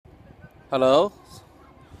Hello,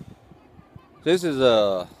 this is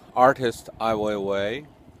artist Ai Weiwei.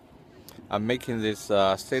 I'm making this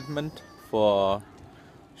statement for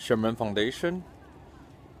Sherman Foundation.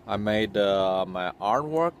 I made my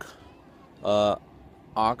artwork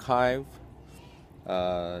archive,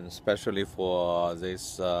 especially for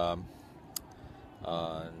this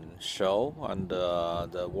show, and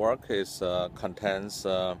the work is contains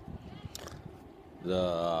the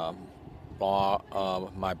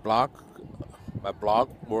my blog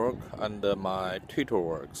work and my Twitter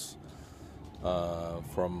works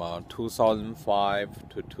from 2005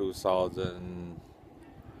 to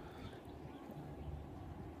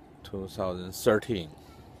 2013.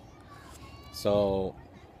 So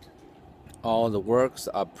all the works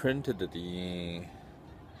are printed in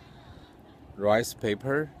rice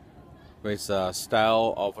paper with a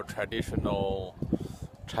style of a traditional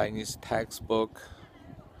Chinese textbook.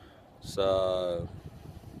 So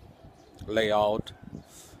layout.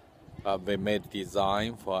 We made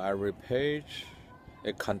design for every page.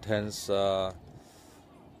 It contains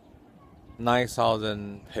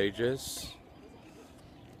 9,000 pages.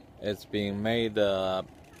 It's being made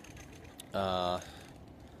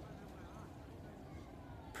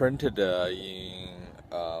printed in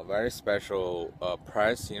a very special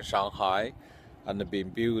press in Shanghai, and been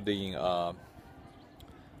built in a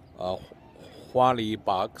Huali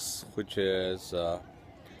box, which is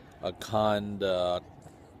a kind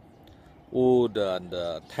wood and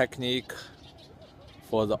technique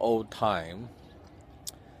for the old time.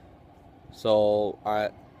 So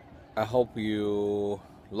I hope you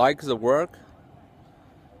like the work,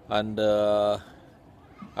 and I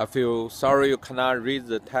feel sorry you cannot read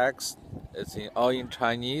the text. It's all in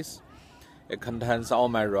Chinese. It contains all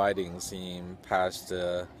my writings in past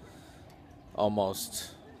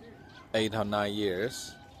almost 8 or 9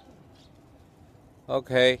 years.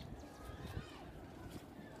 Okay.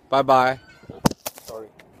 Bye bye. Sorry.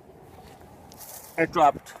 I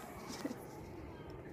dropped.